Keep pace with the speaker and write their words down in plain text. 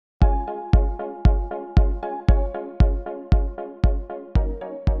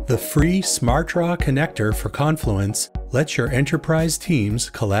The free SmartDraw connector for Confluence lets your enterprise teams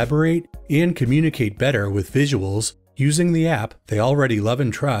collaborate and communicate better with visuals using the app they already love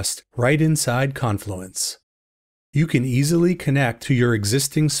and trust right inside Confluence. You can easily connect to your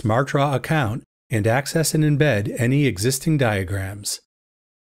existing SmartDraw account and access and embed any existing diagrams.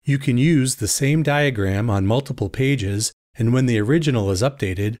 You can use the same diagram on multiple pages, and when the original is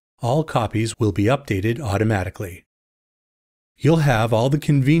updated, all copies will be updated automatically. You'll have all the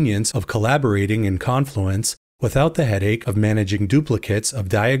convenience of collaborating in Confluence without the headache of managing duplicates of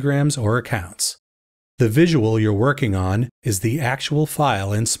diagrams or accounts. The visual you're working on is the actual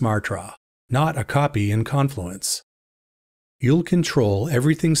file in SmartDraw, not a copy in Confluence. You'll control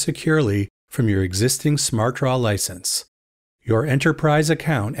everything securely from your existing SmartDraw license. Your enterprise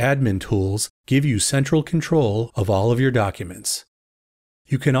account admin tools give you central control of all of your documents.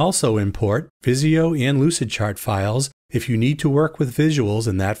 You can also import Visio and Lucidchart files if you need to work with visuals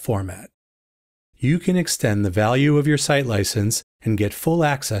in that format. You can extend the value of your site license and get full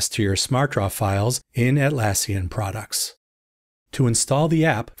access to your SmartDraw files in Atlassian products. To install the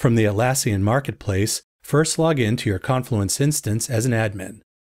app from the Atlassian Marketplace, first log in to your Confluence instance as an admin.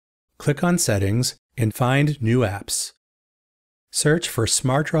 Click on Settings and find New Apps. Search for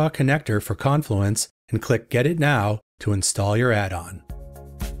SmartDraw Connector for Confluence and click Get It Now to install your add-on.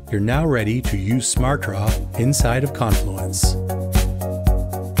 You're now ready to use SmartDraw inside of Confluence.